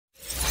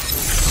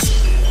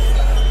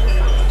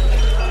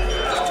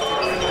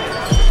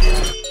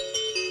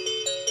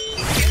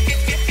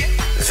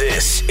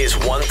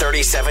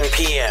1:37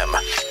 p.m.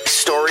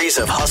 Stories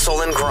of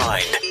hustle and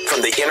grind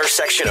from the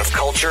intersection of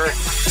culture,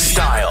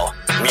 style,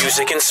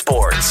 music, and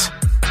sports.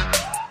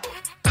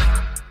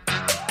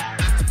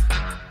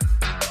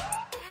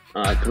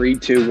 3,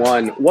 2,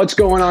 1. What's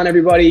going on,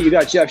 everybody? You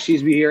got Jeff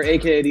Sheesby here,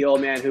 a.k.a. the old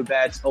man who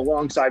bets,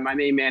 alongside my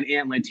main man,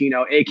 Ant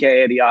Latino,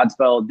 a.k.a. the odds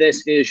fellow.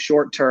 This is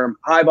short-term,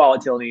 high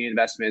volatility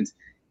investments.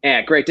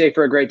 Ant, great day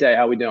for a great day.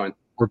 How we doing?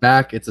 We're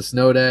back. It's a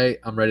snow day.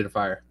 I'm ready to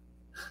fire.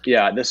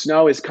 Yeah, the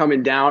snow is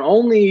coming down.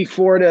 Only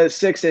 4 to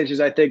 6 inches,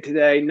 I think,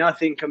 today.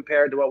 Nothing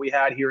compared to what we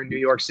had here in New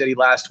York City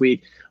last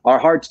week. Our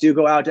hearts do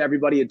go out to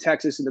everybody in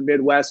Texas and the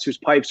Midwest whose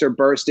pipes are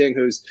bursting,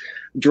 whose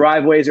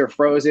driveways are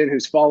frozen,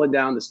 who's fallen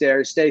down the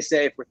stairs. Stay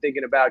safe. We're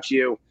thinking about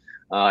you,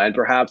 and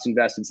perhaps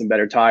invest in some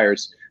better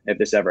tires if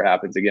this ever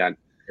happens again.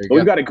 But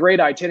we've got a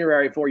great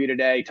itinerary for you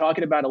today,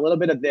 talking about a little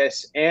bit of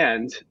this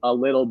and a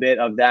little bit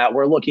of that.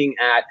 We're looking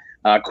at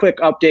a quick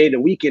update, a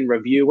weekend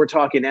review. We're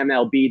talking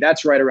MLB.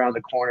 That's right around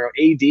the corner.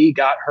 AD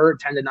got hurt,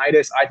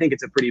 tendonitis. I think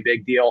it's a pretty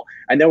big deal.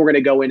 And then we're going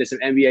to go into some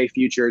NBA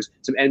futures,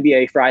 some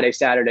NBA Friday,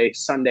 Saturday,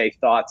 Sunday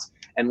thoughts.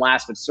 And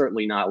last but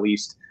certainly not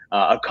least,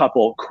 a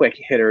couple quick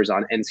hitters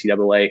on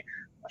NCAA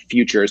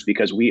futures,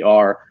 because we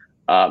are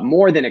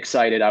more than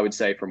excited, I would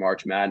say, for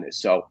March Madness.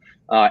 So,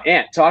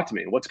 Ant, talk to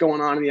me. What's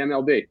going on in the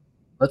MLB?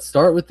 Let's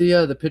start with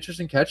the pitchers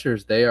and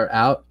catchers. They are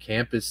out.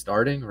 Camp is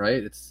starting,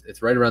 right?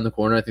 It's right around the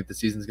corner. I think the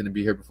season's going to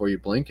be here before you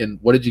blink. And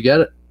what did you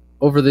get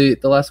over the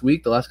last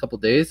week, the last couple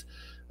of days?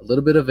 A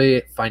little bit of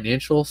a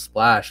financial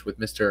splash with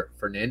Mr.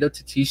 Fernando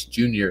Tatis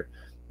Jr.,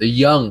 the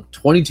young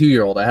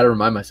 22-year-old. I had to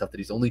remind myself that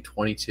he's only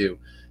 22,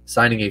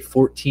 signing a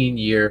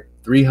 14-year,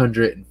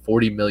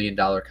 $340 million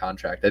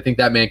contract. I think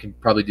that man can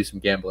probably do some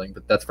gambling,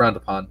 but that's frowned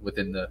upon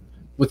within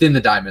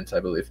the diamonds, I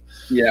believe.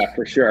 Yeah,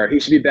 for sure. He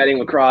should be betting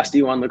lacrosse,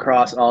 D1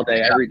 lacrosse all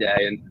day, every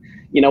day. And,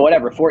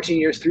 whatever, 14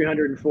 years,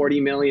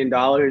 $340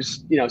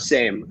 million,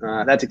 same.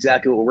 That's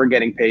exactly what we're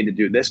getting paid to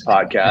do this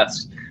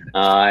podcast.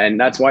 And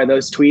that's why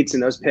those tweets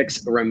and those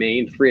picks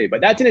remain free.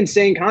 But that's an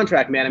insane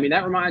contract, man. I mean,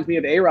 that reminds me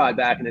of A-Rod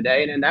back in the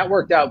day, and that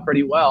worked out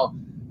pretty well.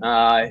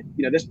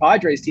 This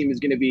Padres team is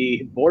going to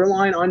be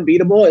borderline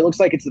unbeatable. It looks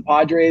like it's the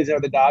Padres or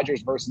the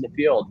Dodgers versus the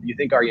field. Do you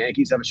think our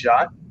Yankees have a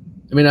shot?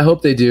 I mean, I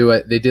hope they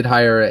do. They did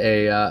hire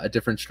a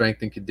different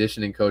strength and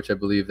conditioning coach, I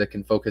believe, that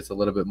can focus a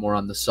little bit more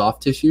on the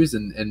soft tissues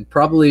and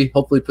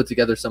hopefully put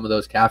together some of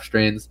those calf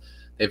strains.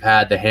 They've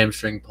had the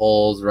hamstring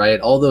pulls, right?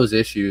 All those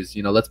issues,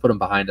 let's put them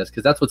behind us,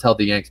 because that's what's held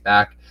the Yanks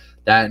back.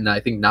 That, and I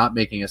think not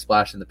making a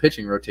splash in the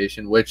pitching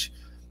rotation, which,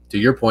 to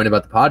your point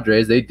about the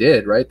Padres, they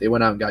did, right? They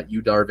went out and got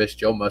Yu Darvish,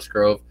 Joe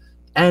Musgrove,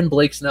 and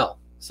Blake Snell.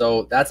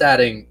 So that's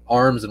adding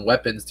arms and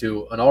weapons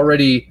to an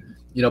already,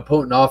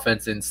 potent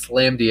offense in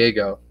Slam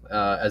Diego,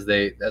 as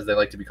they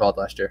like to be called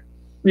last year.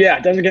 Yeah,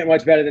 it doesn't get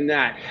much better than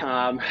that.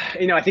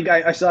 I think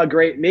I saw a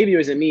great, maybe it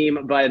was a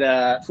meme,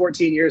 but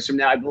 14 years from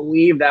now, I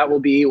believe that will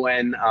be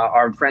when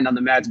our friend on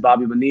the Mets,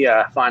 Bobby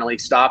Bonilla, finally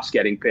stops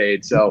getting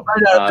paid. So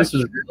find out if this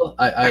was real.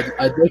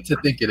 I'd like to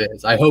think it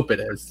is. I hope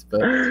it is.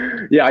 But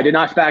yeah, I did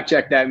not fact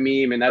check that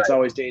meme, and that's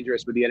always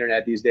dangerous with the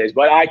internet these days.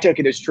 But I took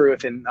it as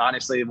truth, and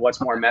honestly,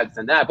 what's more Mets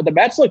than that? But the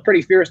Mets look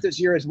pretty fierce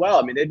this year as well.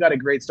 I mean, they've got a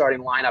great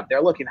starting lineup.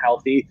 They're looking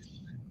healthy.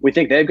 We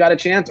think they've got a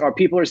chance. Or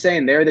people are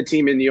saying they're the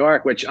team in New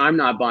York, which I'm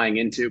not buying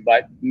into,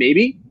 but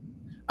maybe.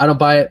 I don't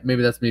buy it.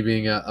 Maybe that's me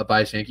being a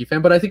biased Yankee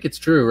fan, but I think it's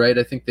true, right?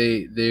 I think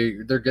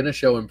they're going to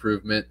show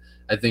improvement.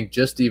 I think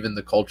just even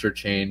the culture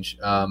change,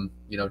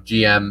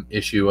 GM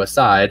issue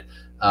aside,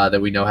 that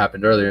we know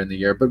happened earlier in the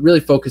year, but really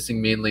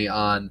focusing mainly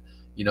on,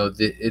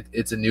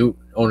 it's a new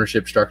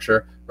ownership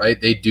structure, right?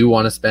 They do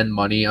want to spend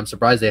money. I'm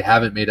surprised they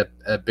haven't made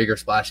a bigger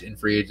splash in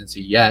free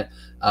agency yet,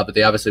 but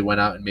they obviously went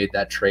out and made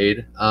that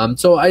trade.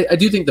 So I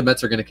do think the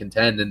Mets are going to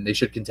contend, and they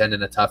should contend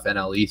in a tough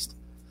NL East.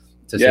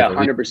 Yeah,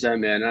 100%,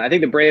 man. And I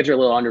think the Braves are a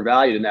little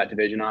undervalued in that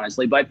division,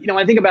 honestly. But,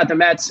 I think about the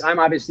Mets, I'm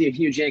obviously a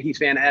huge Yankees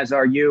fan, as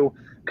are you.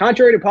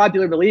 Contrary to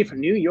popular belief,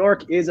 New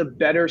York is a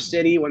better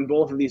city when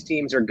both of these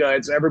teams are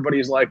good. So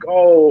everybody's like,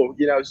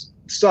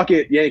 suck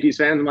it, Yankees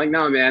fans. I'm like,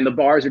 no, man, the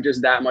bars are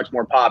just that much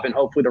more pop. And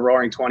hopefully the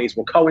Roaring 20s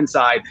will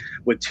coincide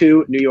with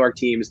two New York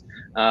teams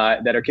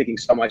that are kicking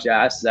so much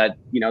ass that,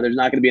 there's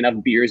not going to be enough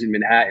beers in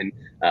Manhattan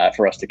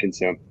for us to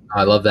consume.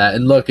 I love that.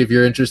 And look, if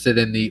you're interested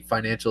in the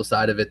financial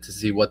side of it to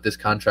see what this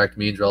contract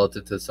means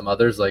relative to some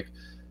others, like,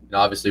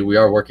 obviously we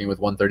are working with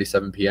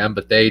 1:37 p.m.,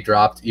 but they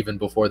dropped, even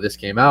before this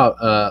came out,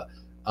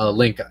 a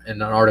link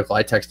in an article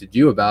I texted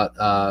you about,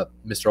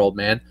 Mr. Old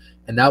Man.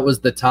 And that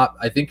was the top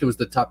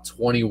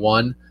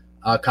 21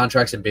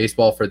 contracts in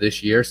baseball for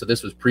this year. So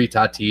this was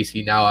pre-Tatis.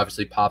 He now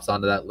obviously pops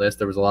onto that list.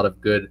 There was a lot of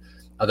good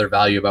other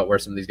value about where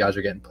some of these guys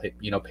are getting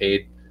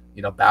paid.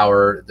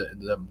 Bauer,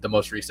 the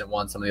most recent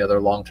one, some of the other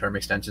long-term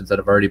extensions that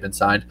have already been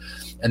signed.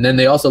 And then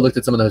they also looked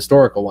at some of the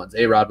historical ones.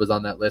 A-Rod was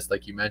on that list,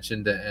 like you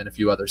mentioned, and a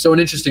few others. So an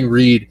interesting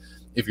read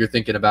if you're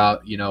thinking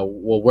about,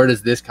 where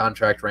does this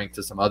contract rank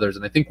to some others?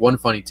 And I think one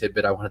funny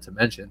tidbit I wanted to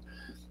mention,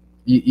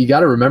 you got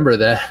to remember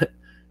that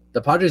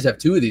the Padres have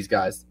two of these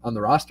guys on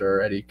the roster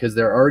already, because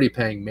they're already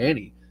paying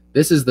Manny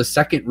this is the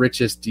second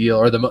richest deal,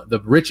 or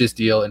the richest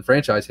deal in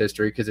franchise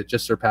history, because it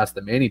just surpassed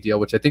the Manny deal,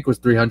 which I think was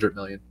 $300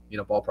 million,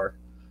 ballpark.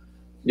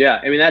 Yeah,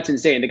 I mean, that's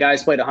insane. The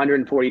guy's played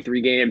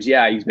 143 games.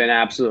 Yeah, he's been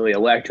absolutely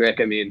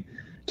electric. I mean,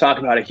 talk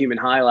about a human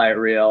highlight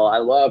reel. I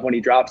love when he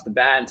drops the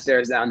bat and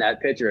stares down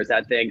that pitcher as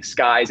that thing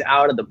skies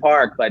out of the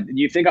park. But do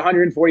you think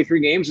 143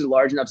 games is a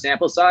large enough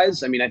sample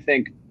size? I mean, I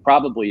think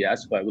probably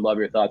yes, but we'd love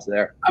your thoughts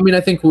there. I mean,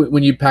 I think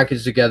when you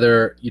package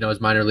together,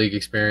 his minor league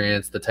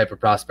experience, the type of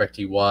prospect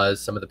he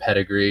was, some of the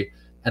pedigree,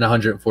 and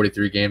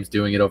 143 games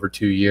doing it over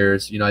 2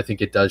 years, I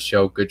think it does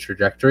show good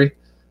trajectory.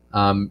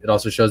 It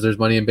also shows there's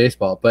money in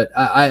baseball. But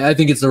I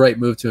think it's the right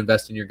move to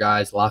invest in your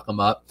guys, lock them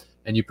up,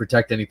 and you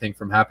protect anything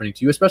from happening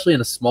to you, especially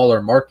in a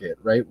smaller market,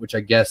 right? Which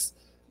I guess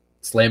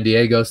Slam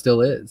Diego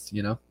still is,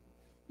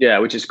 Yeah,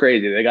 which is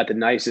crazy. They got the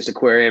nicest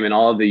aquarium in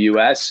all of the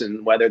U.S.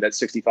 and weather that's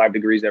 65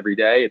 degrees every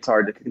day. It's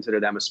hard to consider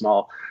them a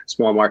small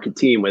market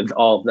team with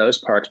all of those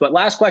perks. But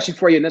last question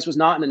for you, and this was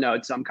not in the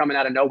notes, so I'm coming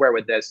out of nowhere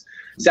with this.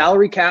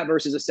 Salary cap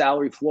versus a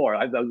salary floor.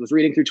 I was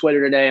reading through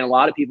Twitter today, and a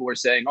lot of people were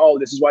saying, oh,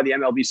 this is why the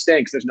MLB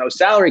stinks. There's no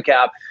salary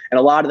cap. And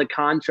a lot of the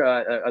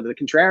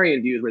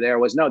contrarian views were there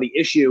was, no, the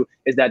issue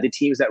is that the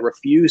teams that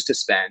refuse to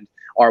spend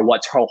are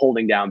what's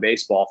holding down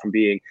baseball from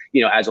being,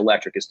 as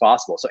electric as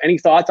possible. So any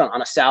thoughts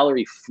on a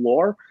salary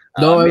floor?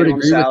 No, I would agree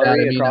with that. I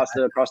mean, across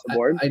the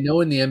board. I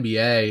know in the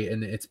NBA,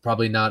 and it's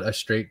probably not a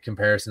straight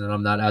comparison, and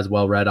I'm not as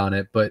well read on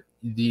it, but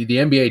the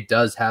NBA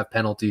does have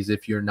penalties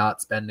if you're not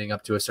spending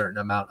up to a certain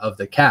amount of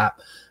the cap.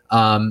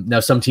 Now,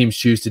 some teams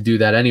choose to do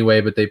that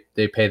anyway, but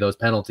they pay those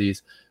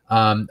penalties.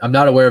 I'm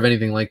not aware of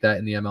anything like that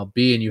in the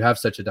MLB, and you have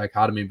such a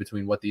dichotomy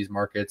between what these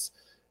markets,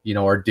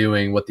 are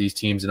doing, what these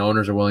teams and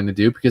owners are willing to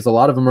do, because a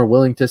lot of them are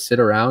willing to sit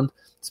around,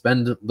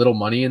 spend little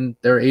money, and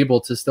they're able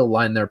to still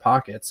line their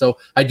pockets. So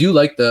I do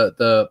like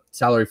the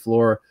salary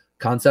floor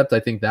concept.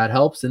 I think that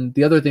helps. And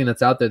the other thing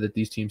that's out there that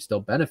these teams still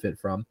benefit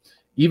from,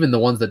 even the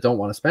ones that don't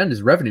want to spend,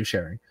 is revenue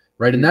sharing,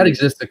 right? And that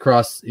exists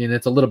across, and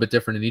it's a little bit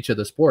different in each of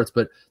the sports,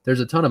 but there's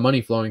a ton of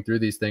money flowing through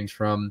these things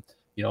from,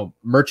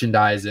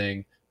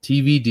 merchandising,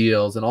 TV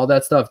deals, and all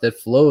that stuff that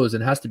flows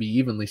and has to be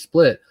evenly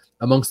split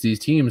amongst these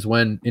teams,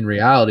 when in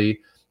reality,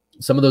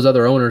 some of those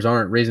other owners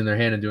aren't raising their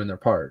hand and doing their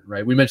part,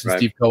 right? We mentioned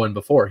Steve Cohen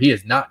before. He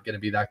is not going to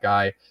be that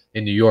guy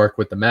in New York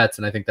with the Mets,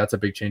 and I think that's a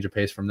big change of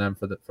pace from them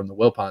from the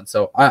Wilpon.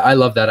 So I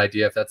love that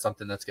idea. If that's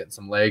something that's getting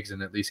some legs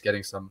and at least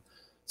getting some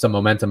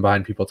momentum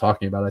behind people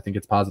talking about it, I think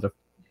it's positive.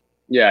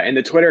 Yeah, in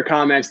the Twitter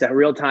comments, that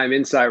real-time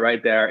insight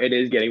right there, it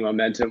is getting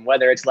momentum.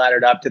 Whether it's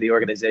laddered up to the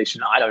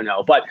organization, I don't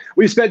know. But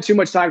we've spent too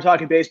much time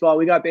talking baseball.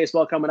 We got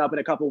baseball coming up in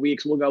a couple of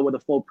weeks. We'll go with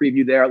a full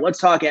preview there. Let's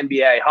talk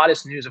NBA.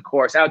 Hottest news, of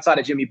course, outside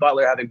of Jimmy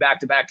Butler having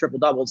back-to-back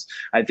triple-doubles,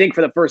 I think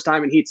for the first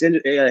time in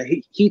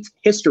Heat's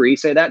history,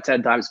 say that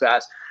 10 times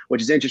fast,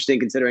 which is interesting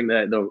considering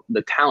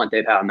the talent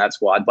they've had on that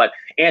squad. But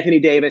Anthony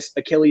Davis,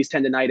 Achilles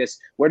tendonitis,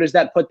 where does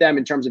that put them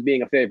in terms of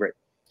being a favorite?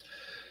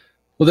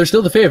 Well, they're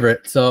still the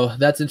favorite, so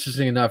that's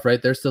interesting enough,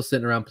 right? They're still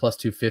sitting around plus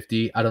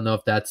 250. I don't know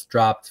if that's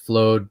dropped,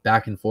 flowed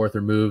back and forth,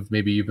 or moved.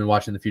 Maybe you've been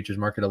watching the futures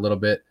market a little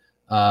bit,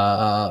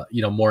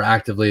 more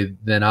actively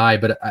than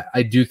but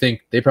I do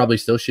think they probably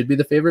still should be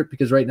the favorite,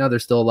 because right now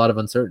there's still a lot of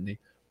uncertainty.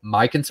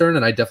 My concern,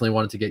 and I definitely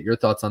wanted to get your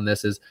thoughts on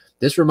this, is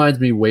this reminds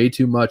me way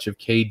too much of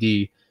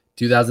KD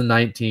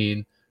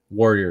 2019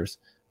 Warriors.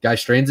 Guy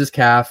strains his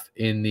calf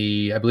in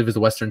I believe it was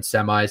the Western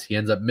semis. He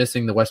ends up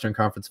missing the Western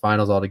Conference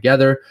Finals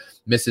altogether,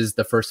 misses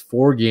the first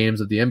 4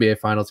 games of the NBA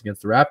Finals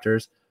against the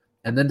Raptors,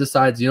 and then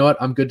decides, you know what,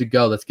 I'm good to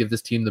go. Let's give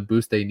this team the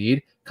boost they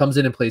need. Comes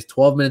in and plays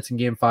 12 minutes in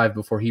Game 5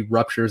 before he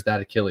ruptures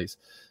that Achilles.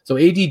 So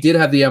AD did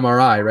have the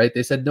MRI, right?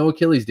 They said no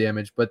Achilles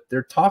damage, but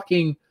they're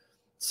talking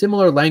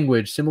similar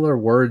language, similar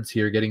words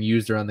here getting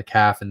used around the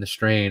calf and the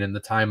strain and the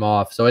time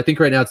off. So I think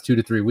right now it's 2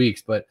 to 3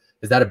 weeks, but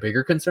is that a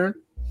bigger concern?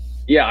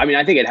 Yeah, I mean,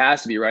 I think it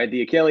has to be, right?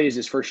 The Achilles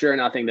is for sure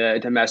nothing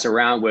to mess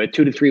around with.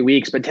 2 to 3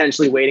 weeks,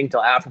 potentially waiting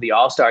till after the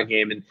All-Star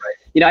game. And,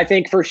 I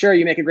think for sure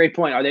you make a great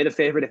point. Are they the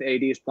favorite if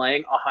AD is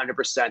playing?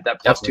 100%.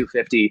 That plus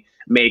 250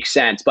 makes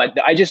sense. But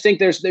I just think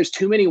there's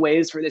too many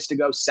ways for this to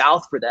go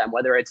south for them,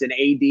 whether it's an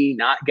AD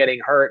not getting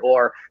hurt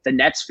or the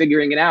Nets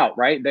figuring it out,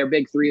 right? Their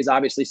big three is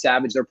obviously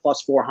savage. They're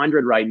plus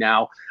 400 right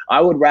now.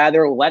 I would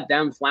rather let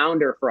them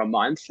flounder for a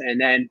month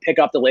and then pick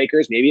up the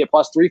Lakers, maybe at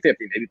plus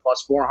 350, maybe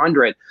plus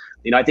 400.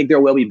 I think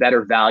there will be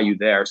better value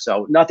there.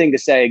 So nothing to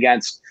say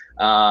against,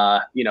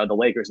 the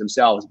Lakers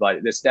themselves,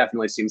 but this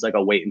definitely seems like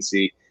a wait and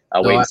see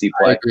play.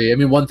 I agree. I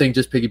mean, one thing,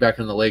 just piggybacking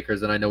on the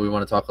Lakers, and I know we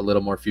want to talk a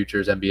little more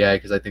futures NBA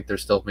because I think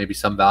there's still maybe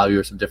some value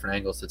or some different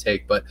angles to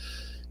take. But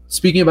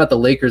speaking about the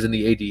Lakers and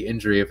the AD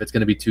injury, if it's going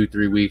to be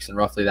 2-3 weeks and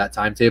roughly that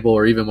timetable,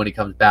 or even when he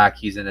comes back,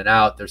 he's in and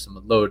out. There's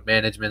some load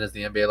management, as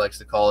the NBA likes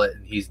to call it,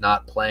 and he's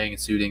not playing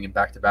and suiting in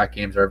back-to-back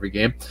games or every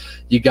game.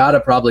 You got to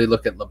probably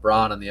look at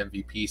LeBron on the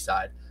MVP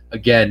side.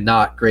 Again,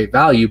 not great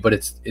value, but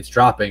it's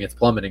dropping, it's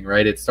plummeting,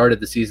 right? It started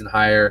the season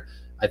higher.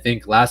 I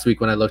think last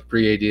week when I looked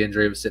pre-AD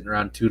injury, it was sitting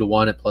around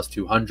 2-1 at plus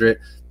 200.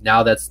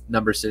 Now that's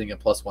number sitting at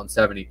plus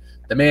 170.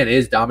 The man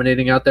is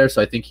dominating out there,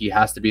 so I think he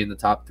has to be in the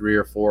top 3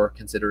 or 4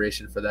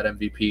 consideration for that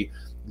MVP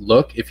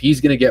look. If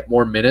he's going to get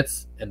more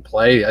minutes and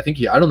play, I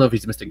don't know if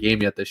he's missed a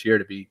game yet this year,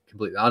 to be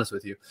completely honest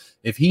with you.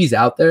 If he's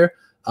out there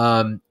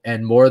and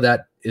more of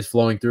that is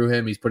flowing through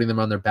him, he's putting them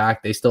on their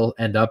back, they still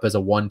end up as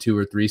a 1, 2,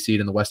 or 3 seed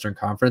in the Western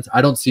Conference.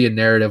 I don't see a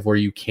narrative where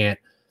you can't,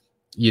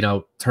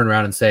 turn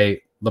around and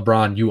say,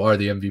 LeBron, you are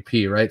the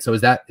MVP, right? So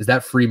is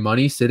that free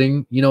money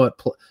sitting, at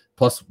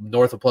plus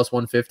north of plus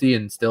 150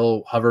 and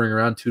still hovering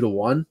around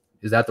 2-1?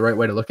 Is that the right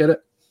way to look at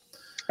it?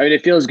 I mean,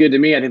 it feels good to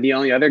me. I think the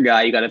only other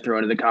guy you got to throw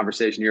into the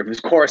conversation here,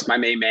 of course, my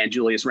main man,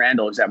 Julius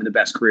Randle, is having the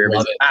best career of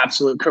his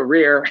absolute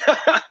career.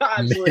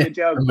 Absolutely a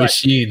joke. A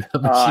machine.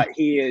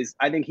 He is,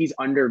 I think he's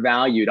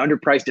undervalued,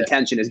 underpriced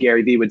attention, as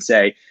Gary Vee would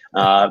say.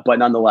 But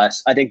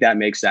nonetheless, I think that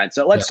makes sense.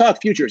 So let's talk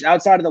futures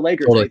outside of the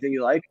Lakers. Totally. Anything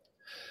you like?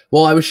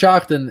 Well, I was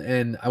shocked,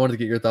 and I wanted to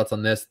get your thoughts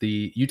on this.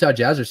 The Utah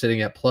Jazz are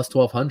sitting at plus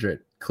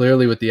 1,200.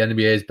 Clearly, with the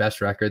NBA's best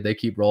record, they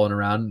keep rolling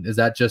around. Is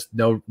that just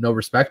no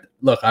respect?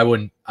 Look,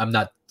 I'm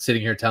not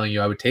sitting here telling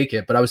you I would take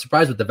it, but I was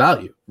surprised with the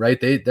value.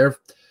 Right?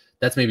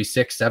 That's maybe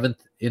 6th, 7th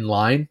in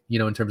line.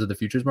 In terms of the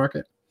futures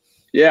market.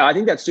 Yeah, I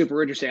think that's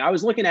super interesting. I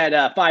was looking at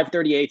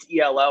 538's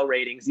ELO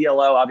ratings.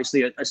 ELO,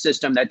 obviously a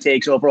system that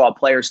takes overall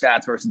player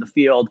stats versus the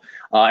field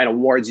and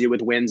awards you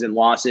with wins and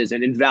losses,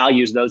 and it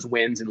values those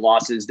wins and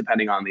losses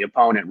depending on the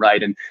opponent,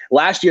 right? And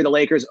last year, the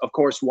Lakers, of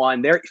course,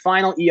 won. Their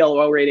final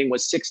ELO rating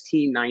was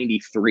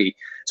 1693.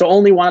 So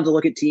only wanted to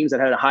look at teams that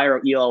had a higher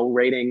ELO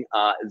rating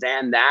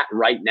than that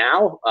right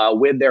now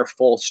with their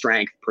full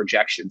strength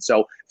projection.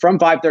 So from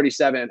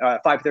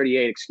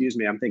 538, excuse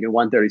me, I'm thinking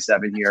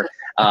 137 here.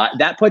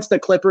 That puts the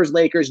Clippers,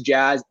 Lakers,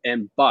 Jazz,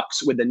 and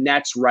Bucks with the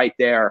Nets right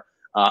there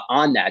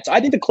on that. So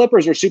I think the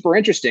Clippers are super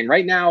interesting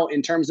right now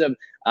in terms of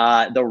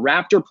the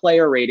Raptor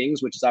player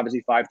ratings, which is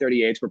obviously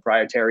 538's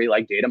proprietary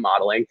like data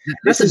modeling.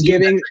 This is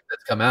giving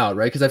that's come out,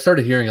 right? Because I've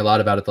started hearing a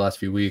lot about it the last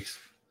few weeks.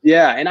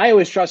 Yeah, and I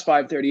always trust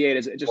 538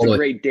 as just a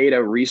great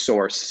data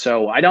resource.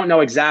 So I don't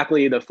know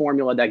exactly the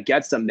formula that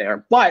gets them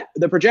there. But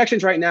the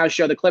projections right now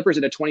show the Clippers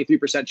at a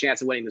 23%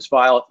 chance of winning this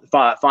final,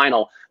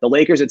 the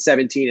Lakers at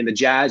 17, and the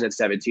Jazz at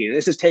 17. And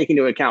this is taking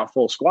into account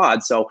full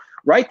squad. So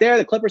right there,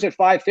 the Clippers at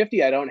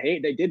 550, I don't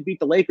hate. They did beat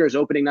the Lakers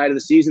opening night of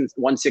the season,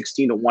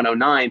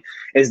 116-109.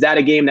 Is that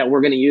a game that we're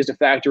going to use to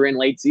factor in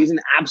late season?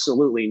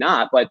 Absolutely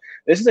not. But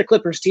this is a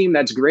Clippers team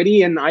that's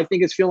gritty, and I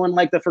think it's feeling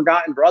like the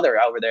forgotten brother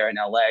over there in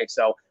LA.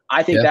 So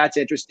I think that's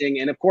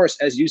interesting. And of course,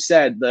 as you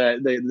said,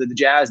 the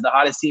Jazz, the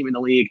hottest team in the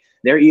league,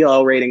 their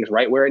ELO rating is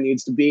right where it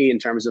needs to be in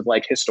terms of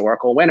like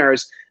historical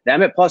winners.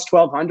 Them at plus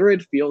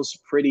 1,200 feels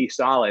pretty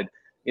solid.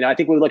 I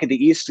think when we look at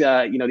the East,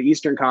 the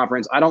Eastern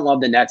Conference, I don't love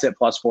the Nets at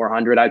plus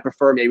 400. I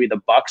prefer maybe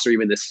the Bucks or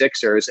even the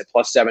Sixers at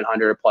plus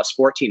 700 or plus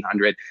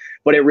 1,400.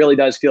 But it really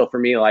does feel for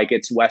me like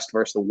it's West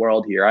versus the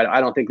world here. I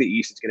don't think the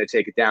East is going to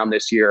take it down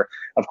this year.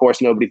 Of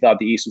course, nobody thought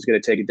the East was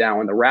going to take it down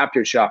when the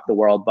Raptors shocked the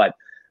world. But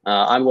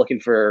I'm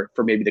looking for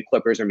maybe the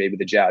Clippers or maybe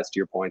the Jazz, to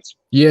your points.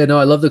 Yeah, no,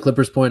 I love the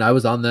Clippers point. I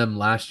was on them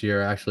last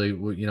year, actually.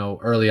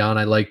 Early on,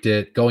 I liked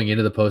it. Going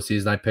into the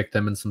postseason, I picked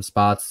them in some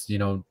spots,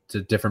 to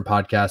different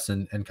podcasts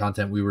and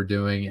content we were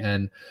doing.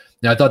 And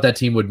I thought that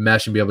team would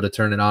mesh and be able to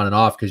turn it on and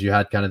off because you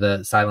had kind of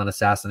the silent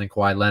assassin in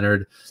Kawhi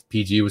Leonard.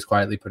 PG was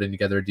quietly putting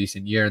together a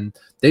decent year. And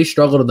they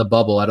struggled in the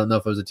bubble. I don't know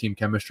if it was a team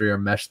chemistry or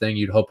mesh thing.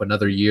 You'd hope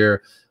another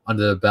year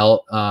under the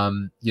belt,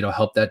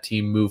 help that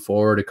team move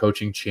forward, a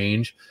coaching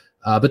change.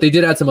 But they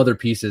did add some other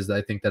pieces that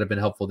I think that have been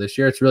helpful this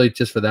year. It's really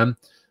just for them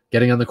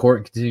getting on the court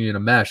and continuing to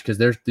mesh because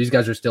these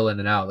guys are still in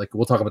and out. Like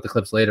we'll talk about the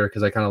Clips later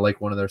because I kind of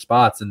like one of their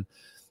spots. And,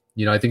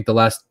 I think the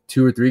last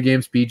 2 or 3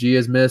 games PG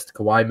has missed.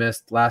 Kawhi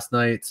missed last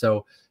night.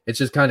 So it's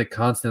just kind of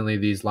constantly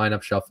these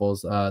lineup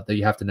shuffles that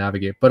you have to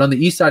navigate. But on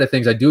the East side of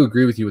things, I do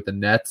agree with you with the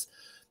Nets.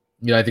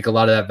 I think a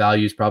lot of that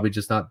value is probably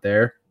just not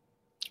there.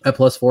 At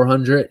plus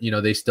 400,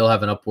 they still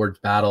have an upwards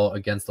battle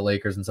against the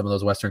Lakers and some of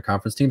those Western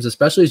Conference teams,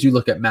 especially as you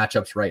look at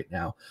matchups right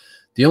now.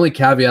 The only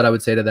caveat I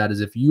would say to that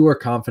is if you are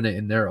confident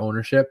in their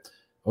ownership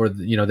or,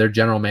 their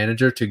general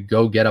manager to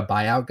go get a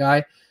buyout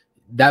guy,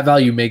 that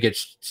value may get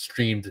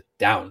streamed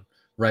down,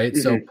 right?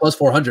 Mm-hmm. So plus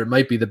 400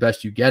 might be the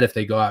best you get if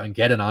they go out and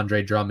get an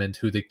Andre Drummond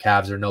who the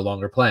Cavs are no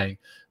longer playing.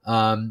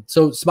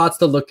 So spots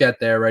to look at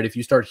there, right? If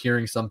you start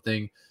hearing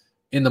something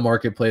in the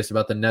marketplace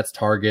about the Nets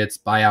targets,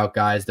 buyout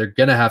guys, they're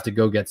going to have to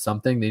go get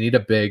something. They need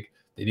they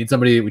need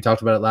somebody, we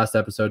talked about it last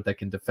episode, that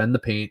can defend the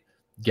paint,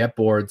 get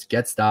boards,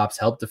 get stops,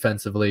 help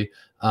defensively.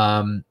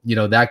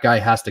 That guy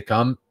has to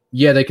come.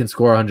 Yeah, they can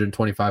score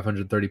 125,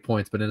 130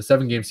 points, but in a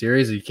 7-game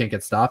series, you can't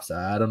get stops.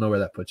 I don't know where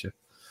that puts you.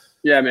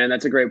 Yeah, man,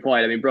 that's a great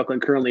point. I mean,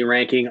 Brooklyn currently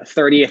ranking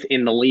 30th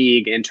in the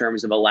league in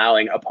terms of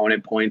allowing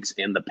opponent points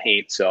in the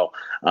paint. So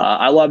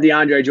I love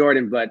DeAndre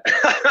Jordan, but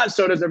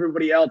so does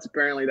everybody else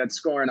apparently that's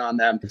scoring on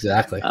them.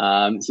 Exactly.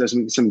 So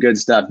some good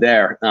stuff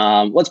there.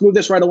 Let's move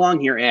this right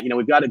along here. And,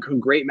 we've got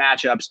great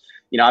matchups.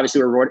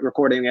 Obviously we're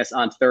recording this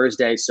on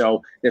Thursday,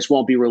 so this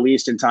won't be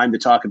released in time to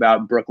talk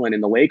about Brooklyn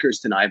and the Lakers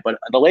tonight. But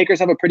the Lakers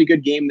have a pretty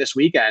good game this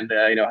weekend,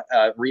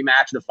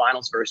 rematch of the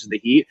finals versus the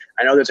Heat.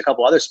 I know there's a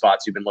couple other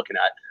spots you've been looking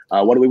at.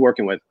 What are we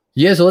working with?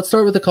 Yeah, so let's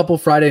start with a couple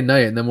Friday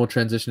night, and then we'll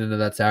transition into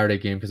that Saturday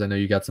game because I know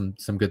you got some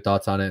good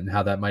thoughts on it and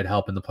how that might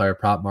help in the player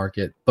prop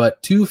market.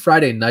 But 2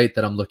 Friday night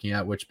that I'm looking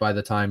at, which by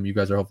the time you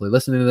guys are hopefully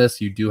listening to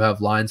this, you do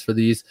have lines for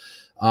these.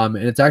 And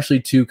it's actually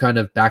 2 kind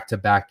of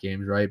back-to-back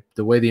games, right?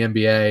 The way the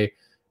NBA,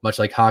 much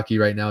like hockey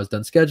right now, is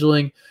done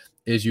scheduling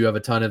is you have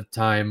a ton of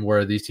time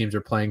where these teams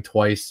are playing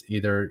twice,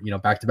 either,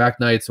 back-to-back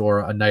nights or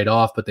a night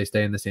off, but they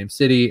stay in the same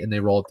city and they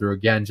roll it through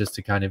again just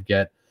to kind of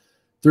get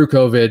through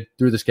COVID,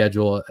 through the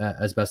schedule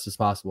as best as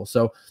possible.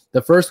 So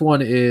the first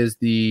one is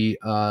in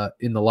the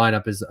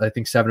lineup is I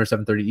think 7 or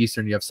 7:30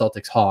 Eastern. You have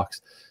Celtics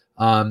Hawks.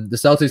 The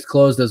Celtics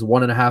closed as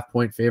 1.5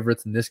 point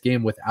favorites in this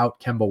game without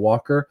Kemba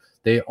Walker.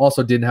 They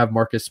also didn't have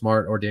Marcus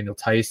Smart or Daniel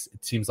Tice.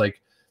 It seems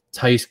like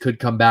Tice could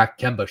come back,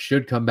 Kemba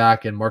should come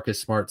back, and Marcus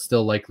Smart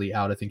still likely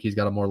out. I think he's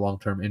got a more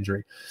long-term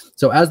injury.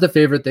 So as the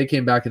favorite, they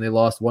came back and they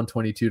lost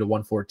 122 to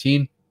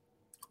 114.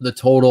 The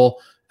total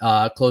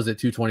closed at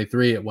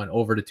 223. It went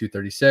over to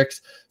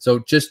 236. So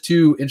just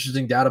 2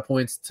 interesting data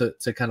points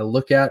to kind of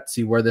look at,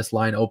 see where this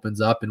line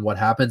opens up and what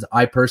happens.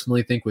 I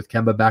personally think with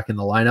Kemba back in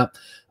the lineup,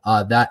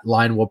 that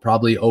line will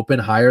probably open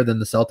higher than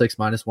the Celtics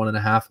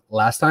 -1.5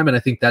 last time. And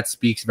I think that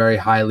speaks very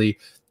highly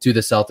to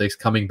the Celtics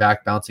coming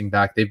back, bouncing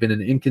back. They've been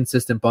an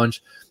inconsistent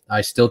bunch. I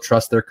still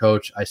trust their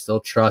coach. I still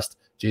trust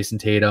Jason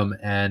Tatum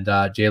and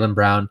Jaylen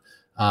Brown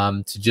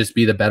to just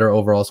be the better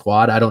overall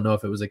squad. I don't know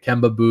if it was a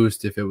Kemba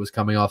boost, if it was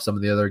coming off some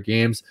of the other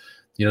games.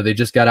 They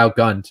just got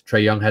outgunned.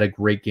 Trae Young had a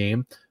great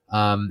game.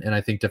 And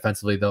I think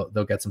defensively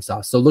they'll get some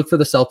sauce. So look for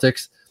the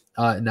Celtics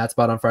in that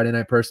spot on Friday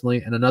night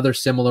personally. And another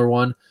similar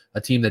one,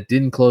 a team that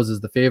didn't close as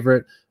the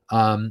favorite,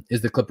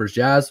 is the Clippers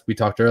Jazz. We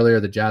talked earlier,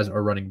 the Jazz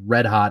are running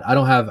red hot.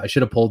 I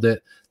should have pulled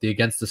it, the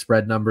against the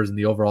spread numbers and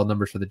the overall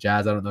numbers for the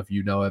Jazz. I don't know if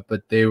you know it,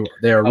 but they are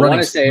running. I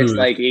want to say it's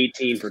like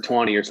 18 for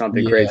 20 or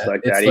something crazy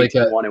like that.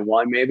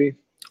 18-1-1 maybe.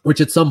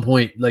 Which at some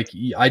point, like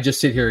I just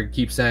sit here and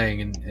keep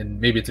saying, and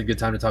maybe it's a good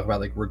time to talk about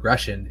like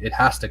regression. It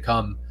has to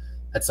come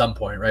at some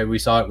point, right? We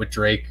saw it with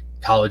Drake,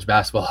 college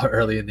basketball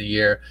early in the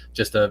year,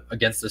 just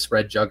against the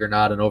spread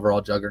juggernaut, an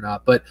overall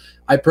juggernaut. But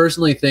I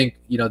personally think,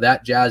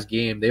 that Jazz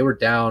game, they were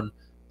down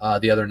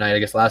the other night, I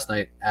guess last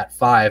night at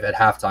 5 at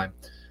halftime.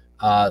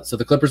 So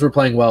the Clippers were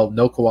playing well,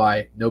 no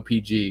Kawhi, no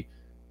PG.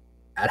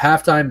 At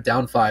halftime,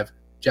 down 5,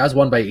 Jazz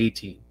won by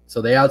 18.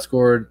 So they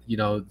outscored,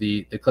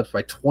 the Clips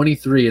by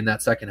 23 in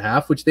that second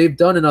half, which they've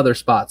done in other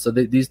spots. So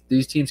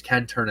these teams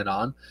can turn it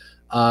on.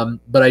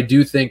 But I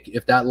do think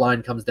if that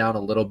line comes down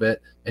a little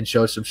bit and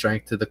shows some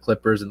strength to the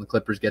Clippers and the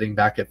Clippers getting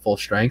back at full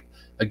strength,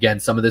 again,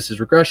 some of this is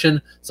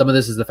regression. Some of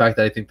this is the fact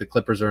that I think the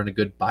Clippers are in a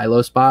good buy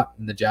low spot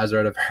and the Jazz are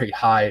at a very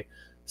high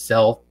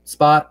sell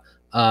spot.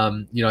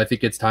 I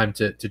think it's time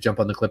to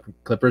jump on the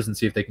Clippers and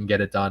see if they can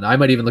get it done. I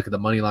might even look at the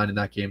money line in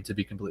that game, to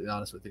be completely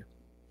honest with you.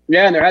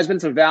 Yeah, and there has been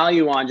some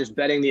value on just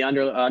betting the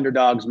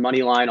underdogs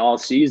money line all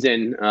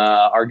season.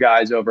 Our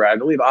guys over, I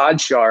believe,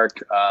 OddsShark,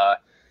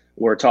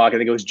 were talking. I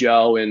think it was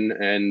Joe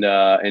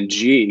and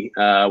G.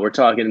 We're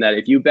talking that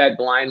if you bet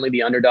blindly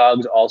the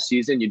underdogs all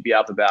season, you'd be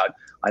up about,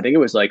 I think it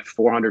was like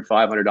 $400,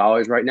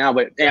 $500 right now.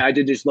 But yeah, I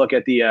did just look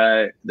at the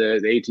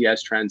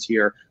ATS trends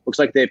here. Looks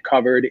like they've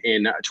covered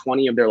in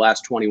 20 of their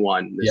last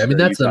 21. Yeah, I mean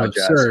that's an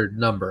absurd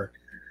number.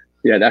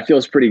 Yeah, that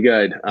feels pretty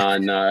good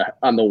on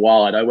the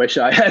wallet. I wish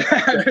I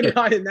had been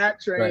buying that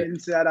train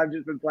instead. I've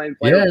just been playing.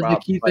 Yeah, the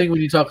key thing when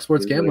you talk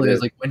sports gambling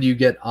is like when you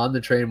get on the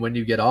train, when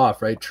you get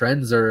off, right?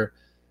 Trends are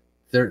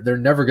they're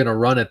never going to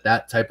run at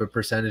that type of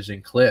percentage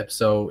and clip.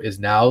 So is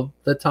now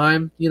the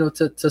time,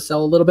 to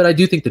sell a little bit? I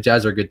do think the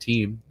Jazz are a good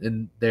team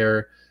and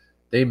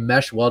they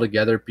mesh well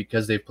together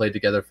because they've played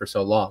together for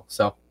so long.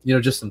 So,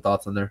 just some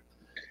thoughts on there.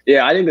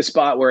 Yeah, I think the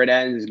spot where it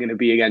ends is going to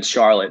be against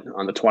Charlotte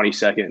on the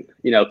 22nd.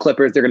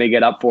 Clippers, they're going to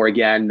get up for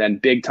again, then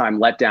big time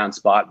letdown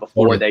spot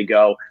before they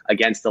go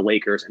against the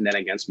Lakers and then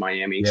against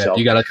Miami. Yeah, so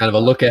you got a kind of a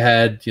look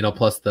ahead,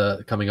 plus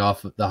the coming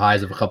off the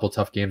highs of a couple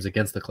tough games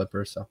against the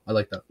Clippers. So I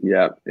like that.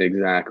 Yeah,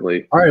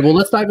 exactly. All right, well,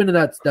 let's dive into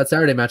that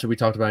Saturday matchup we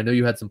talked about. I know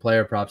you had some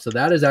player props. So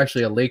that is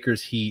actually a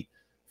Lakers Heat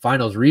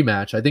finals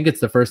rematch. I think it's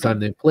the first time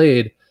they've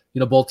played.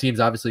 Both teams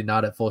obviously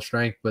not at full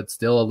strength, but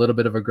still a little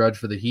bit of a grudge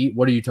for the Heat.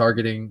 What are you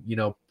targeting,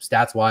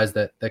 stats-wise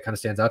that kind of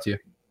stands out to you?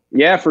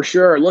 Yeah, for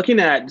sure. Looking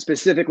at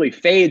specifically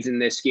fades in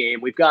this game,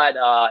 we've got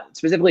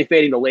specifically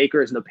fading the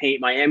Lakers in the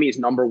paint. Miami is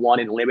number 1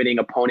 in limiting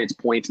opponents'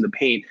 points in the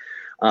paint.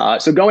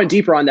 So going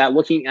deeper on that,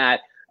 looking at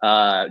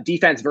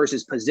defense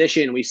versus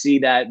position, we see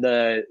that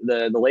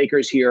the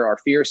Lakers here are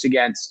fierce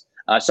against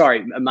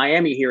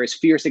Miami here is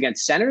fierce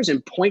against centers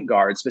and point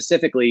guards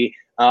specifically,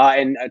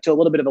 and to a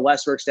little bit of a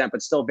lesser extent,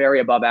 but still very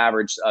above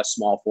average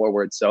small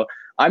forwards. So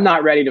I'm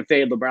not ready to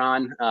fade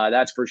LeBron,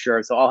 that's for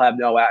sure. So I'll have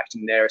no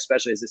action there,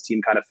 especially as this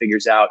team kind of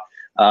figures out,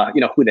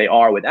 who they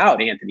are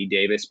without Anthony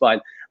Davis.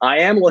 But I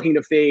am looking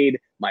to fade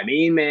my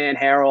main man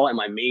Harrell and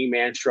my main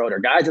man Schroeder,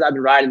 guys that I've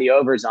been riding the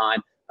overs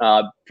on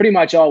pretty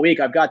much all week.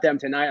 I've got them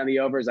tonight on the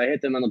overs. I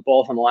hit them on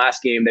both on the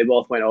last game. They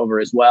both went over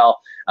as well.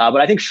 But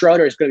I think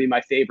Schroeder is going to be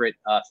my favorite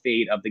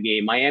fade of the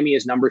game. Miami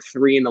is number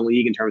 3 in the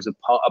league in terms of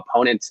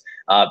opponents'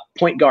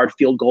 point guard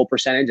field goal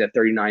percentage at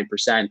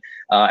 39%.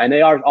 And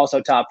they are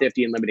also top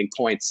 50 in limiting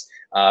points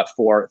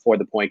for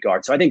the point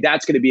guard. So I think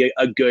that's going to be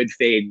a good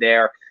fade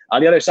there.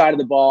 On the other side of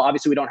the ball,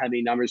 obviously we don't have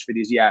any numbers for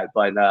these yet,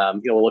 but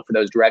we'll look for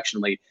those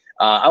directionally.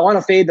 I want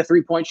to fade the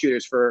 3-point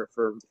shooters for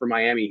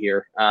Miami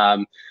here.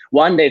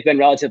 One, they've been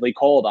relatively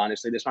cold,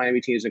 honestly. This Miami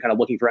team has been kind of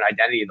looking for an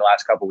identity in the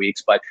last couple of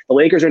weeks, but the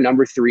Lakers are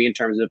number 3 in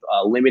terms of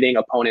limiting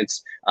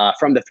opponents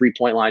from the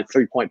 3-point line,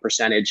 3-point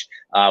percentage,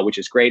 which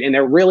is great. And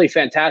they're really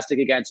fantastic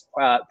against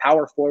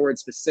power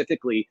forwards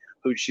specifically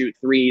who shoot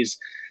threes.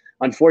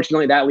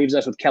 Unfortunately, that leaves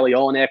us with Kelly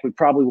Olynyk. We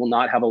probably will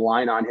not have a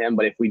line on him,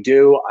 but if we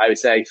do, I would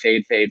say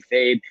fade, fade,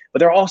 fade. But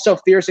they're also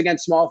fierce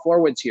against small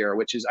forwards here,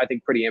 which is, I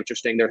think, pretty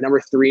interesting. They're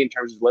number 3 in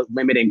terms of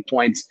limiting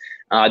points.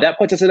 That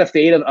puts us at a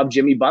fade of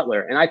Jimmy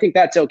Butler, and I think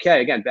that's okay.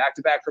 Again,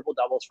 back-to-back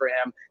triple-doubles for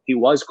him. He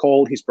was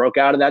cold. He's broke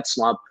out of that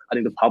slump. I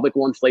think the public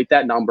will inflate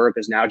that number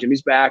because now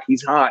Jimmy's back.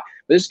 He's hot.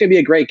 But this is going to be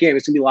a great game.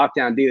 It's going to be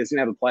lockdown D. It's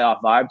going to have a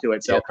playoff vibe to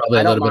it. So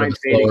I don't mind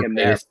fading him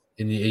there.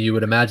 And you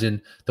would imagine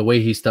the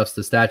way he stuffs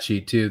the stat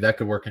sheet too, that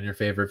could work in your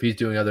favor. If he's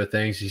doing other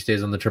things, he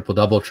stays on the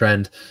triple-double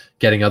trend,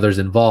 getting others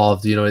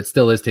involved, it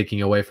still is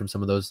taking away from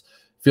some of those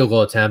field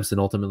goal attempts and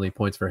ultimately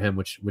points for him,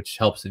 which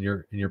helps in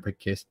your pick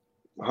case.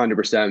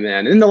 100%,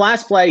 man. And then the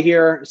last play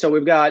here, so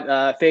we've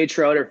got fade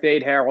Schroeder,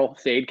 fade Harrell,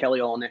 fade Kelly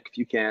Olynyk if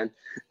you can.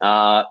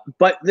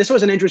 But this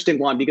was an interesting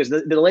one because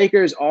the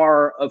Lakers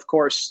are, of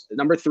course,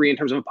 number 3 in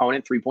terms of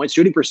opponent 3-point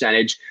shooting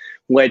percentage,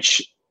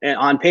 which – and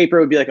on paper,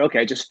 it would be like,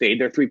 okay, just fade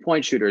their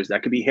 3-point shooters.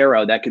 That could be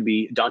Harrow. That could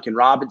be Duncan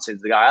Robinson,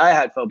 the guy I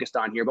had focused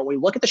on here. But when we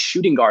look at the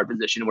shooting guard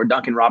position where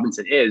Duncan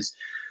Robinson is,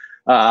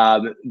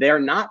 they're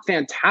not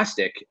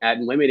fantastic at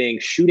limiting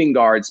shooting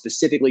guards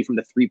specifically from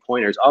the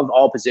 3-pointers. Of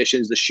all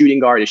positions, the shooting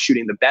guard is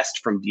shooting the best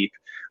from deep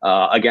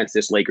against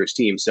this Lakers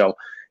team. So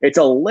it's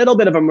a little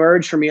bit of a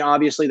merge for me,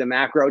 obviously, the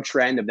macro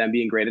trend of them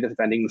being great at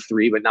defending the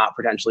 3, but not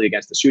potentially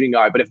against the shooting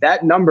guard. But if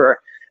that number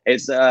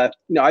is,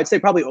 I'd say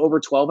probably over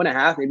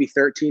 12.5, maybe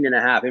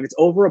 13.5. If it's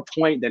over a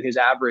point than his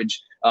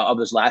average of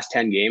those last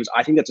 10 games,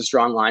 I think that's a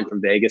strong line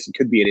from Vegas. It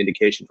could be an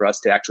indication for us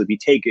to actually be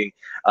taking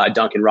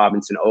Duncan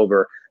Robinson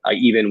over,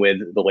 even with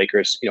the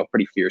Lakers,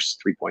 pretty fierce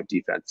 3-point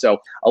defense. So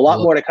a lot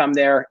more to come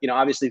there.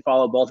 Obviously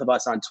follow both of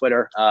us on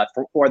Twitter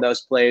for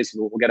those plays.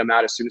 We'll get them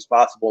out as soon as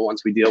possible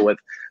once we deal with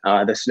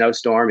the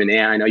snowstorm. And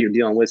I know you're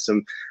dealing with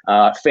some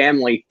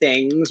family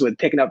things with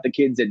picking up the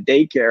kids at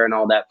daycare and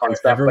all that fun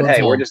stuff. But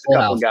hey, we're just a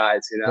couple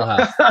guys,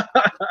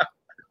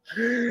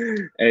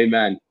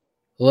 Amen.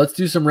 Well, let's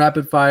do some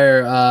rapid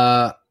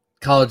fire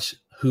college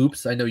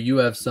hoops. I know you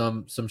have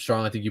some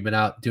strong. I think you've been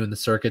out doing the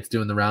circuits,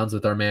 doing the rounds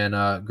with our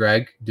man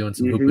Greg, doing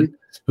some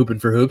hooping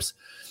for hoops.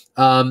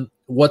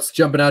 What's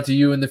jumping out to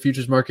you in the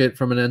futures market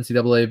from an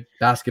NCAA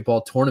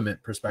basketball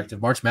tournament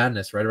perspective? March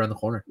Madness right around the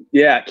corner.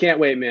 Yeah, can't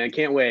wait, man.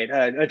 Can't wait.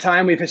 A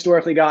time we've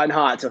historically gotten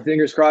hot, so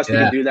fingers crossed we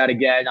can do that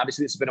again.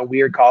 Obviously, this has been a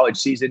weird college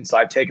season, so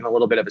I've taken a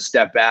little bit of a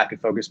step back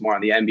and focused more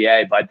on the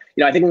NBA. But,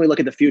 I think when we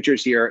look at the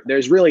futures here,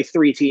 there's really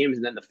 3 teams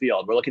and then the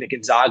field. We're looking at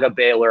Gonzaga,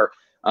 Baylor,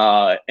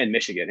 and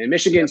Michigan. And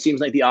Michigan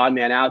seems like the odd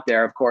man out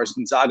there. Of course,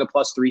 Gonzaga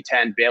plus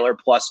 310, Baylor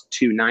plus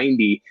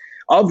 290.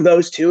 Of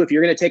those two, if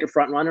you're going to take a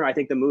front runner, I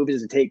think the move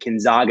is to take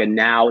Gonzaga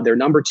now. They're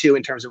number 2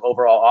 in terms of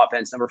overall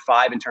offense, number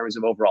 5 in terms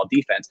of overall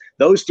defense.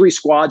 Those 3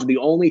 squads are the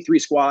only 3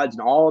 squads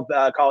in all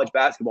of college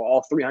basketball,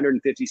 all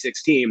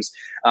 356 teams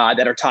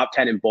that are top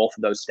 10 in both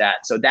of those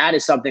stats. So that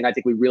is something I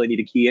think we really need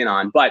to key in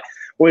on. But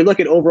when we look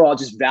at overall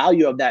just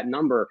value of that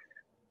number,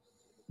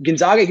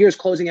 Gonzaga here is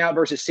closing out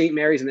versus St.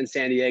 Mary's and then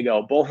San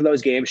Diego. Both of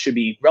those games should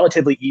be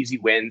relatively easy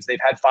wins. They've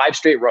had 5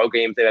 straight road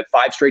games. They've had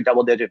 5 straight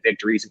double-digit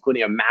victories,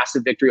 including a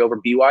massive victory over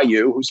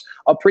BYU, who's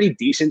a pretty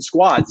decent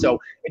squad. So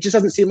it just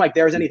doesn't seem like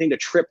there's anything to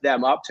trip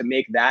them up to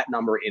make that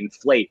number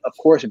inflate. Of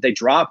course, if they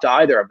dropped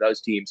either of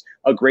those teams,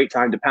 a great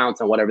time to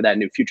pounce on whatever that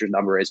new futures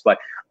number is. But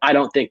I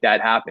don't think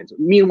that happens.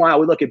 Meanwhile,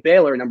 we look at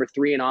Baylor, number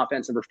 3 in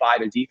offense, number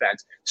 5 in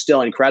defense,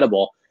 still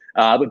incredible.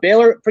 But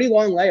Baylor, pretty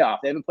long layoff.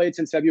 They haven't played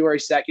since February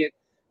 2nd.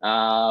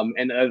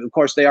 And of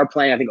course they are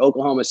playing, I think,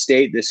 Oklahoma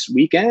State this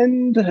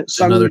weekend.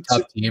 Another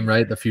tough team,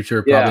 right? The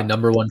future, probably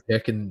number 1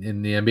 pick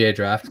in the NBA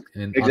draft.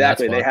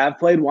 Exactly. They have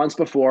played once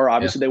before.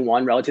 Obviously they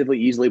won relatively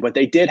easily, but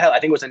they did have, I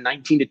think it was a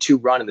 19-2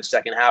 run in the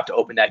second half to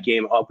open that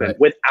game open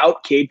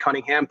without Cade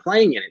Cunningham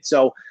playing in it.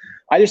 So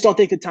I just don't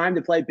think the time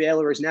to play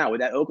Baylor is now.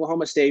 With that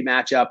Oklahoma State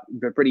matchup,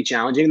 they're pretty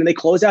challenging. And then they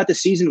close out the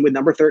season with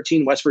number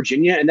 13 West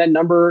Virginia and then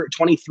number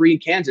 23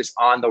 Kansas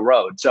on the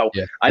road. So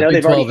I know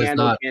they've already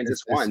handled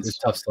Kansas once. It's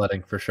tough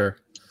sledding for sure.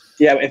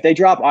 Yeah, if they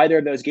drop either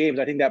of those games,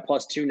 I think that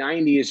plus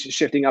 290 is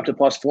shifting up to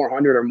plus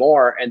 400 or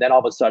more, and then all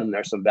of a sudden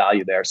there's some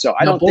value there. So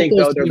I Now, don't both think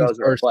those those teams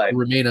are a play.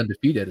 remain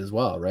undefeated as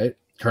well, right?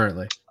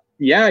 Currently.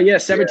 Yeah,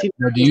 17.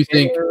 Now, do you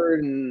think?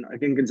 And I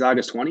think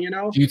Gonzaga's 20.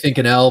 Do you think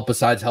an L,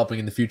 besides helping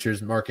in the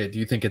futures market, do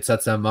you think it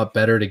sets them up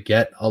better to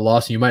get a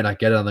loss? You might not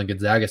get it on the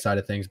Gonzaga side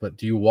of things, but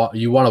do you want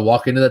to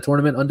walk into that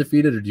tournament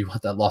undefeated, or do you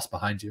want that loss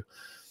behind you?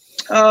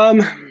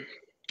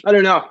 I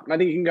don't know. I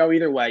think you can go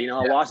either way. A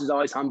loss is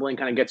always humbling,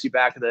 kind of gets you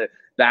back to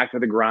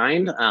the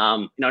grind.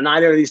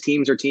 Neither of these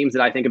teams are teams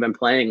that I think have been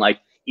playing like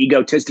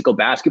egotistical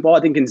basketball. I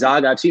think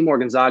Gonzaga, I've seen more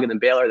Gonzaga than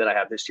Baylor that I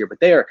have this year, but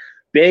they are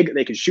big.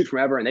 They can shoot from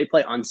ever, and they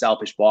play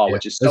unselfish ball,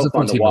 which is so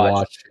fun to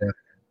watch.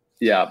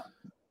 Yeah.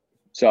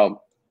 So awesome.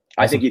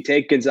 I think you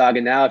take Gonzaga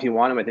now if you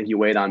want them. I think you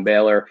wait on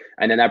Baylor,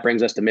 and then that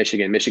brings us to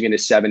Michigan. Michigan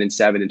is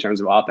 7-7 in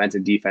terms of offense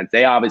and defense.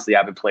 They obviously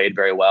haven't played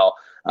very well.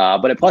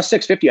 But at plus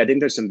 650, I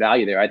think there's some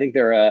value there. I think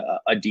they're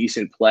a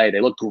decent play.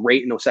 They look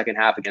great in the second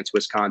half against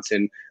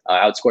Wisconsin,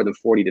 outscored them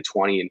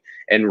 40-20,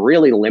 and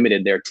really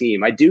limited their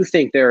team. I do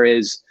think there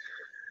is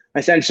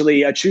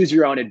essentially a choose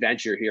your own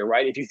adventure here,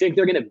 right? If you think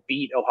they're going to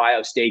beat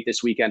Ohio State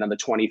this weekend on the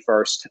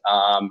 21st,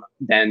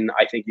 then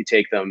I think you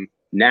take them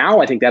now.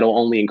 I think that'll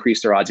only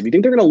increase their odds. If you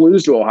think they're going to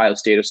lose to Ohio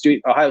State,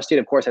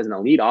 of course, has an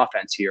elite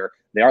offense here.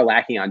 They are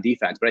lacking on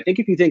defense. But I think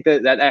if you think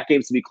that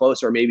game's to be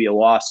close or maybe a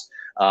loss,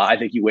 I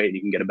think you wait and you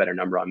can get a better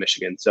number on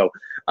Michigan. So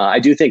I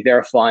do think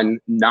they're a fun,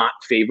 not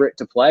favorite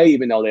to play,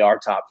 even though they are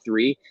top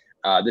three.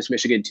 This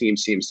Michigan team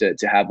seems to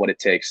have what it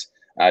takes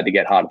to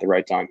get hot at the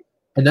right time.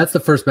 And that's the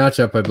first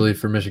matchup, I believe,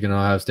 for Michigan and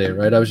Ohio State,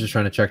 right? I was just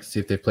trying to check to see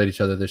if they've played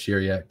each other this year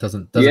yet.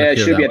 Doesn't yeah, it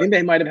should be. I think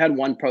they might have had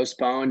one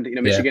postponed.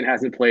 Michigan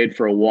hasn't played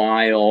for a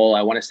while.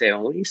 I want to say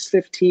at least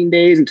 15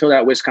 days until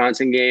that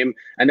Wisconsin game.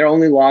 And their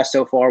only loss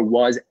so far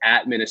was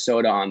at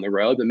Minnesota on the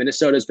road. But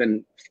Minnesota's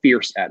been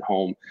fierce at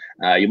home.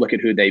 You look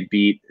at who they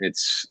beat.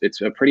 It's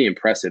a pretty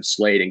impressive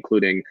slate,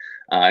 including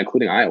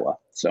Iowa.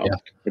 So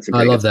it's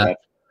I love that.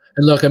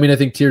 And look, I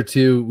think tier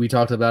 2, we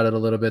talked about it a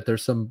little bit.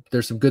 There's some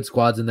good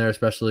squads in there,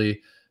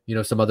 especially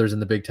some others in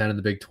the Big 10 and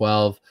the Big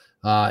 12.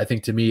 I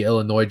think to me,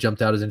 Illinois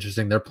jumped out as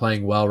interesting. They're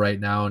playing well right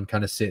now and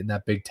kind of sit in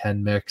that Big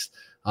 10 mix.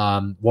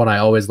 One I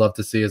always love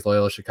to see is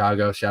Loyola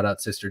Chicago. Shout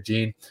out Sister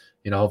Jean.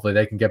 Hopefully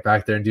they can get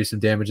back there and do some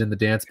damage in the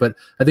dance. But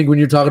I think when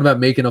you're talking about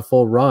making a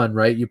full run,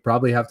 right, you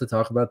probably have to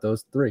talk about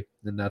those three.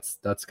 And that's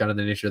kind of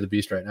the nature of the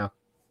beast right now.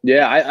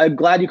 Yeah, I'm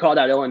glad you called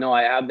out Illinois.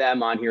 I have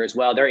them on here as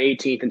well. They're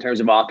 18th in terms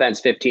of offense,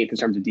 15th in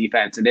terms of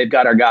defense. And they've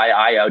got our guy,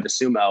 Ayo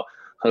DeSumo,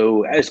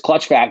 who his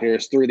clutch factor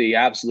is through the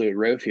absolute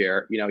roof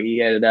here. He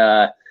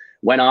had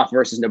went off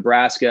versus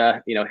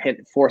Nebraska,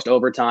 forced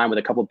overtime with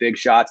a couple big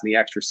shots in the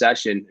extra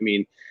session.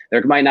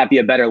 There might not be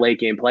a better late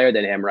game player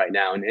than him right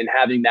now. And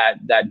having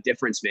that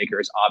difference maker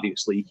is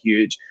obviously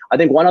huge. I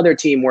think one other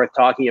team worth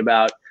talking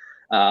about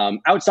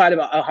outside of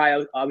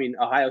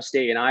Ohio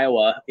State and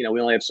Iowa, we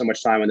only have so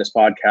much time on this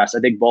podcast.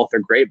 I think both are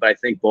great, but I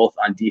think both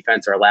on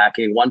defense are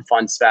lacking. One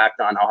fun fact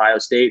on Ohio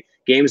State: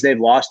 games they've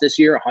lost this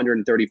year,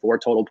 134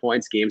 total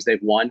points. Games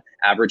they've won,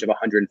 average of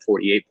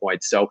 148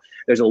 points. So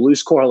there's a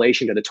loose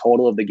correlation to the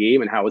total of the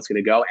game and how it's going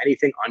to go.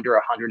 Anything under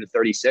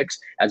 136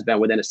 has been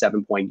within a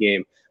 7-point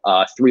game.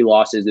 3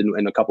 losses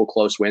and a couple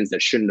close wins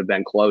that shouldn't have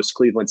been close.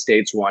 Cleveland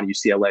State's one,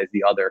 UCLA is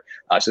the other.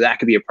 So that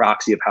could be a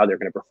proxy of how they're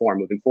going to perform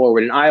moving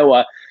forward. In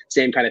Iowa,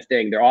 same kind of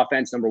thing. Their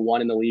offense, number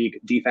 1 in the league.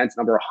 Defense,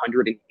 number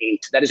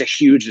 108. That is a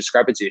huge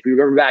discrepancy. If you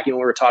remember back when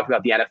we were talking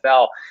about the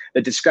NFL,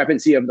 the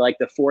discrepancy of like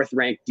the 4th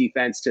ranked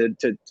defense to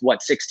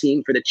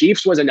 16 for the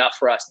Chiefs was enough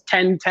for us.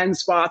 10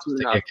 spots was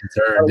enough.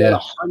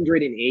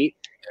 108.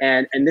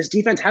 And this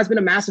defense has been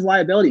a massive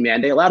liability,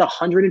 man. They allowed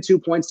 102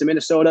 points to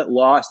Minnesota,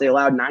 lost. They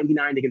allowed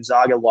 99 to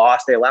Gonzaga,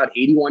 lost. They allowed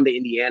 81 to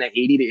Indiana,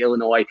 80 to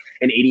Illinois,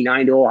 and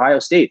 89 to Ohio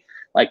State.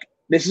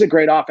 This is a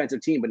great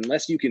offensive team, but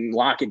unless you can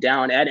lock it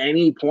down at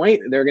any point,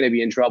 they're going to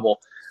be in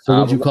trouble. So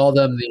would you call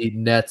them the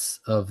Nets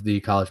of the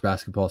college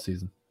basketball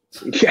season?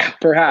 Yeah,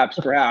 perhaps.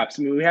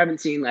 We haven't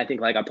seen, I think,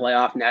 like a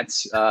playoff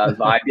Nets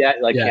vibe yet.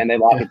 Can they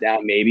lock it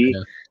down? Maybe.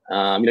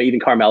 Yeah. Even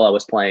Carmelo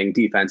was playing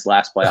defense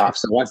last playoff.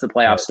 So once the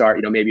playoffs start,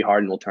 maybe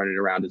Harden will turn it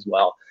around as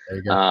well. There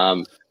you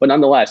go. But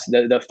nonetheless,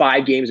 the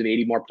 5 games of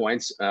 80 more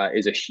points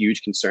is a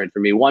huge concern for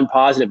me. One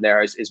positive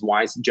there is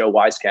Joe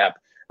Wieskamp.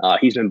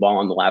 He's been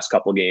balling the last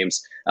couple of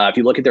games. If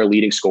you look at their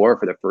leading scorer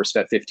for the first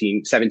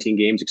 17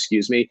 games,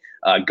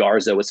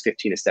 Garza was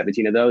 15 to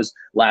 17 of those.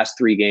 Last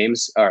 4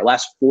 games,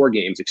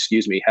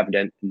 have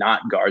been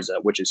not Garza,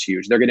 which is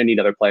huge. They're going to need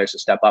other players to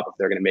step up if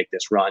they're going to make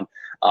this run.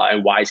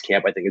 And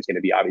Wieskamp, I think, is going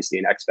to be obviously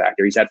an X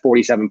factor. He's had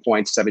 47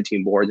 points,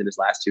 17 boards in his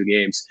last 2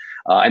 games.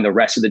 And the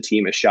rest of the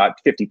team has shot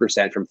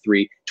 50% from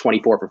 3,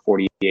 24 for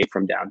 48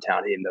 from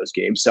downtown in those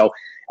games. So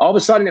all of a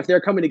sudden, if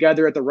they're coming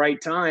together at the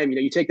right time,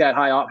 you take that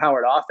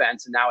high-powered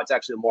offense, and now it's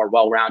actually a more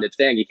well-rounded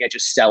thing. You can't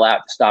just sell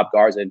out to stop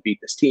Garza and beat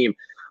this team.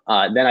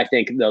 Then I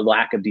think the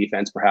lack of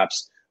defense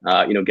perhaps,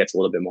 gets a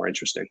little bit more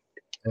interesting.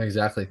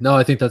 Exactly. No,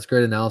 I think that's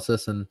great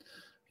analysis. And,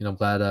 I'm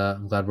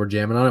glad we're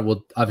jamming on it.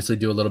 We'll obviously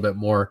do a little bit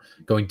more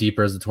going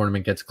deeper as the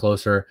tournament gets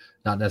closer,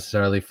 not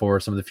necessarily for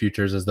some of the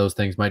futures as those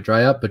things might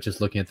dry up, but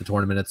just looking at the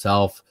tournament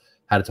itself,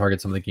 how to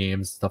target some of the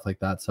games, stuff like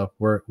that. So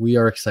we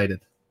are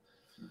excited.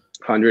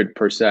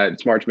 100%.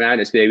 It's March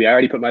Madness, baby. I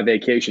already put my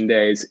vacation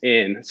days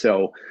in.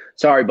 So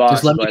sorry, boss.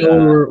 Just let me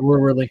know where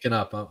we're linking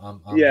up.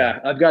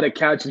 I've got a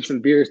couch and some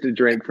beers to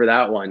drink for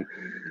that one.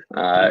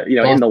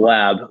 In the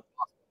lab.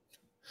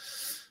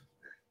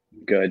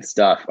 Good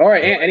stuff. All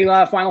right. Any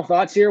final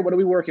thoughts here? What are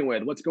we working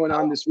with? What's going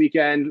on this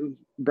weekend?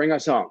 Bring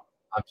us home.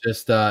 I'm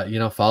just,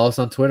 follow us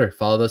on Twitter.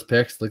 Follow those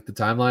picks. Look the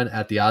timeline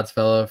at the odds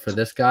fellow for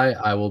this guy.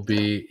 I will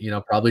be,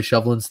 probably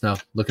shoveling snow.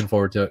 Looking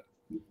forward to it.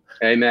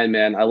 Amen,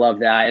 man. I love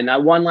that.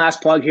 And one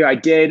last plug here. I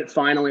did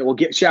finally, we'll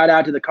get shout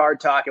out to the Card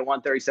Talk at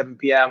 1:37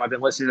 p.m. I've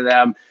been listening to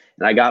them,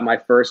 and I got my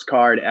first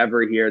card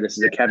ever here. This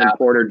is a Kevin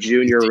Porter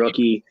Jr.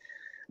 rookie.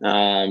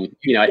 I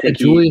think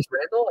Julius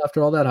Randle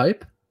after all that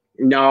hype.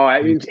 No,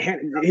 I mean,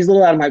 he's a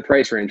little out of my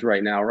price range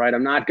right now, right?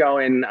 I'm not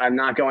going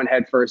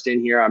head first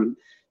in here. I'm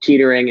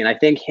teetering, and I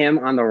think him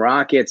on the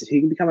Rockets, if he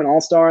can become an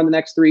all-star in the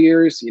next 3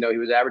 years, he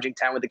was averaging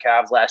 10 with the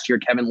Cavs last year.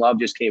 Kevin Love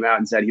just came out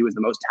and said he was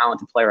the most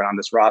talented player on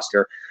this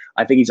roster.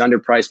 I think he's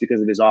underpriced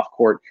because of his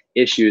off-court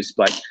issues,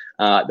 but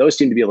those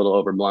seem to be a little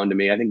overblown to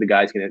me. I think the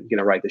guy's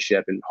gonna right the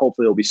ship, and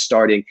hopefully he'll be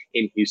starting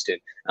in Houston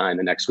in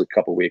the next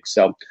couple weeks.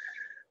 So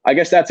I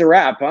guess that's a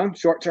wrap, huh?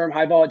 Short-term,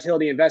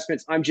 high-volatility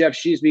investments. I'm Jeff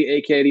Sheesby,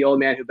 a.k.a. the old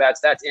man who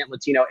bets. That's Ant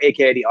Latino,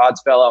 a.k.a. the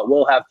odds fella.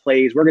 We'll have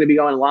plays. We're going to be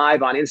going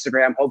live on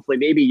Instagram, hopefully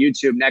maybe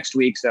YouTube next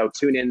week, so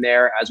tune in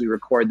there as we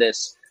record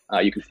this.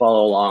 You can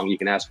follow along. You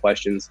can ask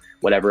questions,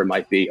 whatever it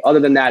might be. Other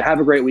than that, have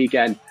a great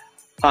weekend.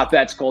 Hot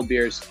bets, cold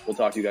beers. We'll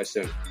talk to you guys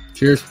soon.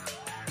 Cheers.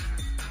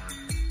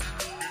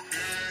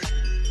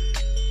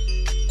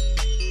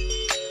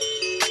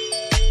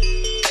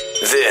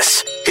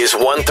 This is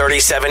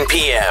 1:37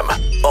 p.m.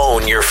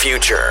 Own your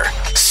future.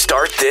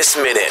 Start this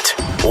minute.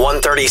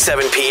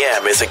 1:37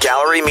 p.m. is a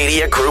Gallery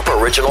Media Group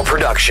original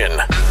production.